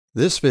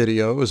This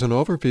video is an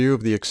overview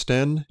of the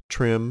extend,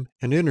 trim,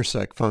 and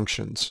intersect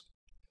functions.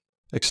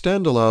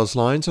 Extend allows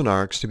lines and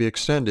arcs to be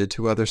extended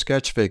to other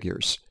sketch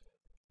figures.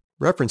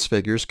 Reference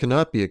figures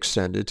cannot be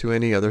extended to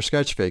any other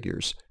sketch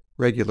figures,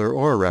 regular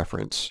or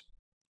reference.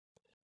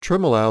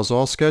 Trim allows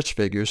all sketch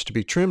figures to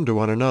be trimmed to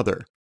one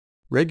another.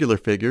 Regular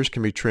figures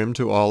can be trimmed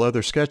to all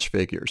other sketch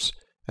figures,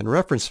 and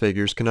reference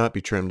figures cannot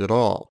be trimmed at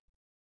all.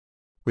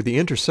 With the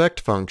intersect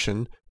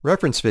function,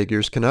 reference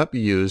figures cannot be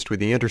used with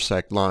the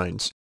intersect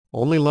lines.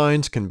 Only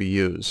lines can be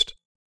used.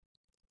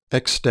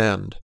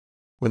 Extend.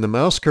 When the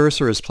mouse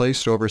cursor is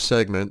placed over a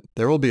segment,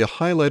 there will be a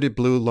highlighted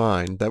blue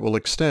line that will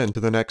extend to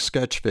the next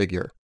sketch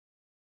figure.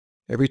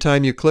 Every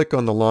time you click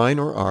on the line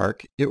or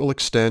arc, it will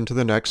extend to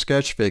the next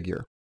sketch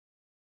figure.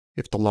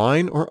 If the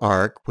line or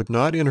arc would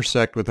not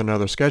intersect with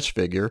another sketch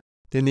figure,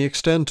 then the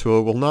extend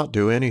tool will not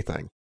do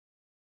anything.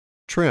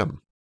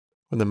 Trim.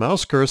 When the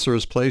mouse cursor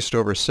is placed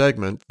over a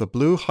segment, the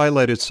blue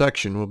highlighted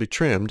section will be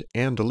trimmed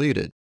and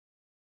deleted.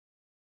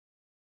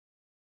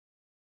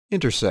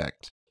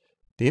 Intersect.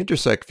 The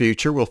intersect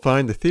feature will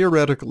find the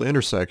theoretical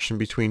intersection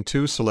between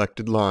two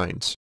selected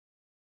lines.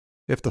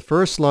 If the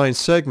first line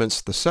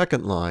segments the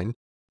second line,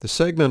 the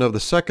segment of the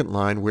second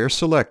line where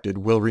selected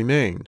will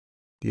remain.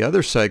 The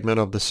other segment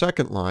of the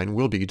second line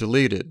will be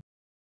deleted.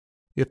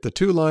 If the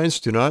two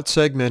lines do not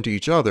segment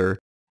each other,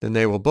 then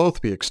they will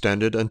both be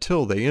extended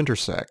until they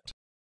intersect.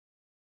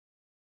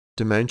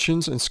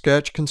 Dimensions and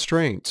sketch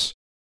constraints.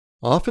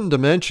 Often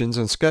dimensions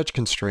and sketch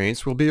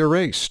constraints will be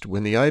erased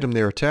when the item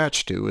they are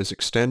attached to is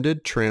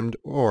extended, trimmed,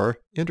 or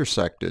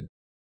intersected.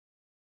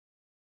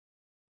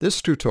 This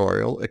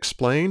tutorial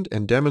explained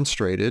and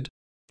demonstrated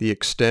the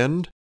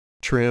extend,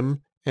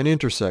 trim, and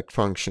intersect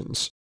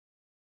functions.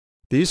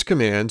 These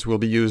commands will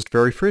be used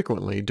very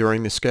frequently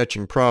during the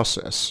sketching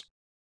process.